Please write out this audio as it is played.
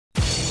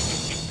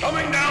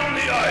Coming down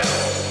the aisle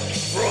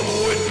from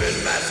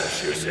Whitman,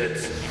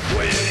 Massachusetts,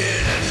 weighing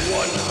in at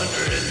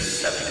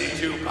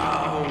 172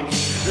 pounds,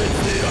 it's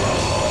the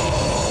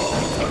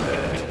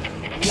Ultimate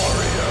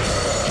Warrior.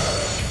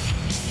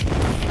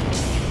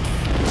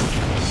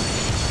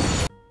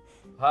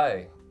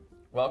 Hi,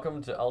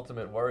 welcome to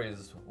Ultimate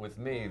Worries with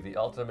me, the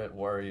Ultimate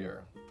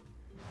Warrior.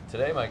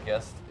 Today my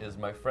guest is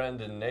my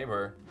friend and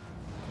neighbor,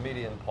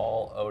 comedian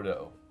Paul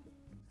Oddo.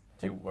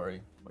 Do you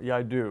worry? Yeah,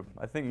 I do.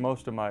 I think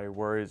most of my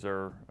worries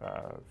are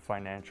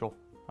financial.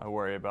 I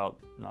worry about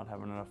not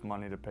having enough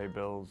money to pay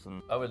bills,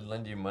 and I would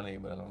lend you money,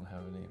 but I don't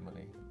have any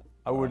money.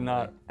 I would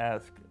not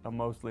ask a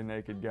mostly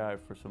naked guy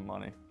for some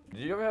money. Do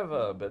you ever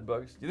have bed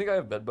bugs? Do you think I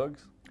have bed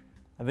bugs?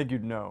 I think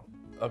you'd know.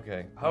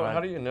 Okay. How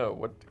do you know?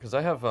 What? Because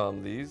I have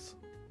these.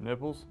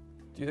 Nipples?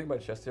 Do you think my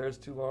chest hair is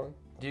too long?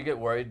 Do you get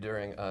worried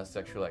during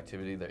sexual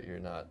activity that you're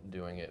not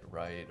doing it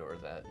right or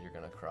that you're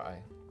gonna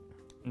cry?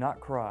 Not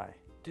cry.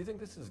 Do you think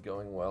this is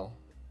going well?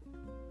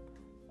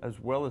 As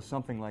well as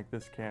something like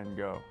this can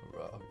go.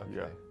 Okay.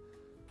 Yeah.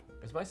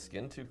 Is my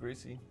skin too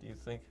greasy, do you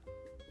think?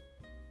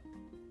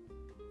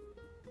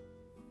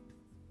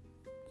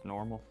 It's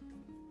normal.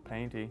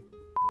 Painty.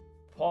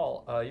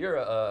 Paul, you're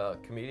a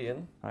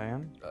comedian. I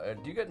am?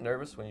 Do you get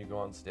nervous when you go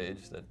on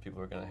stage that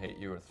people are gonna hate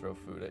you or throw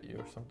food at you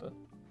or something?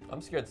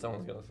 I'm scared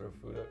someone's gonna throw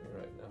food at me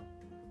right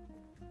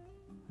now.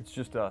 It's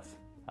just us.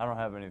 I don't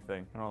have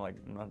anything. I'm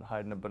not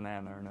hiding a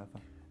banana or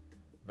nothing.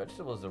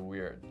 Vegetables are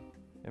weird.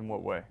 In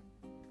what way?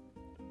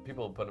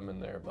 People put them in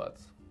their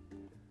butts.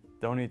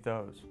 Don't eat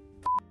those.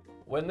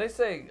 When they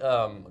say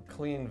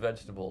clean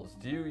vegetables,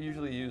 do you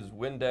usually use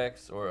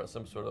Windex or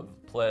some sort of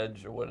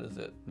pledge, or what is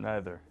it?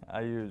 Neither.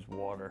 I use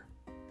water.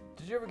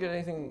 Did you ever get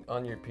anything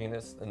on your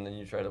penis and then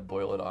you try to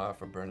boil it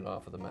off or burn it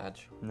off with a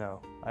match?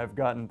 No. I've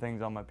gotten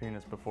things on my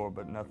penis before,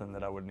 but nothing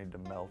that I would need to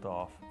melt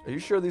off. Are you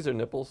sure these are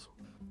nipples?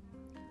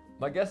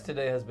 My guest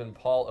today has been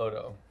Paul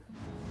Oddo.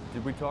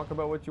 Did we talk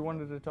about what you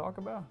wanted to talk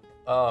about?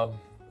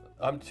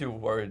 I'm too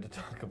worried to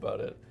talk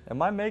about it.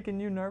 Am I making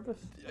you nervous?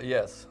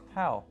 Yes.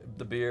 How?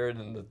 The beard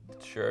and the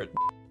shirt.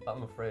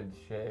 I'm afraid to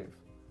shave.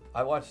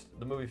 I watched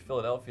the movie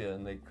Philadelphia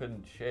and they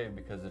couldn't shave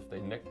because if they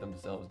nicked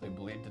themselves, they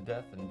bleed to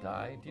death and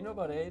die. Do you know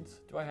about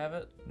AIDS? Do I have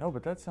it? No,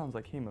 but that sounds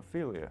like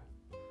hemophilia.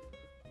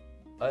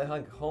 I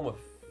think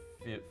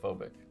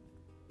homophobic.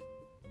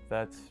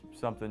 That's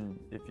something,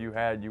 if you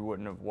had, you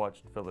wouldn't have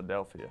watched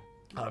Philadelphia.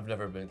 I've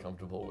never been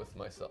comfortable with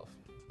myself.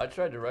 I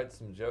tried to write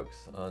some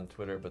jokes on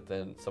Twitter, but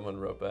then someone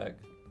wrote back,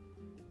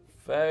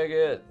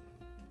 "Faggot!"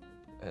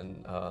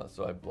 And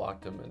so I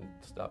blocked him and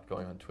stopped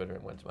going on Twitter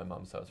and went to my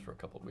mom's house for a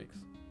couple weeks.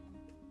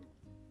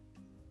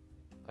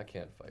 I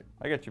can't fight.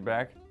 I got your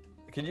back.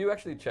 Can you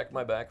actually check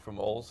my back for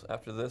moles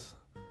after this?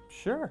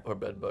 Sure. Or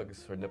bed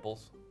bugs or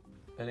nipples?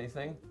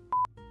 Anything?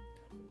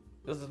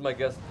 This is my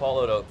guest,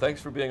 Paul Oddo.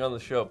 Thanks for being on the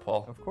show,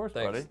 Paul. Of course,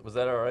 Thanks. buddy. Was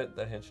that all right,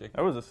 that handshake?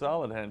 That was a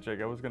solid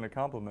handshake. I was going to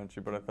compliment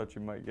you, but I thought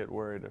you might get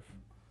worried if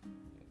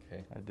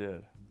Okay. I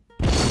did.